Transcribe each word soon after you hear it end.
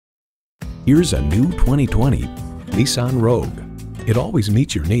Here's a new 2020 Nissan Rogue. It always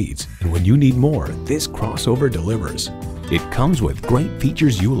meets your needs, and when you need more, this crossover delivers. It comes with great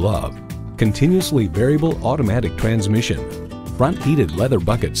features you love. Continuously variable automatic transmission, front heated leather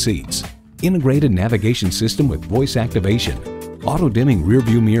bucket seats, integrated navigation system with voice activation, auto-dimming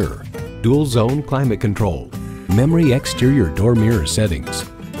rearview mirror, dual zone climate control, memory exterior door mirror settings,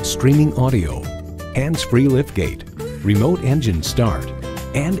 streaming audio, hands-free liftgate, remote engine start,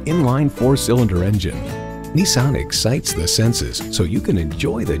 and inline 4-cylinder engine. Nissan excites the senses so you can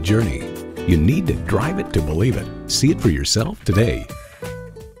enjoy the journey. You need to drive it to believe it. See it for yourself today.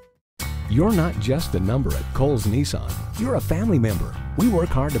 You're not just a number at Cowles Nissan. You're a family member. We work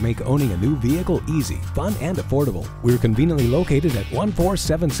hard to make owning a new vehicle easy, fun, and affordable. We're conveniently located at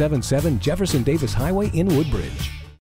 14777 Jefferson Davis Highway in Woodbridge.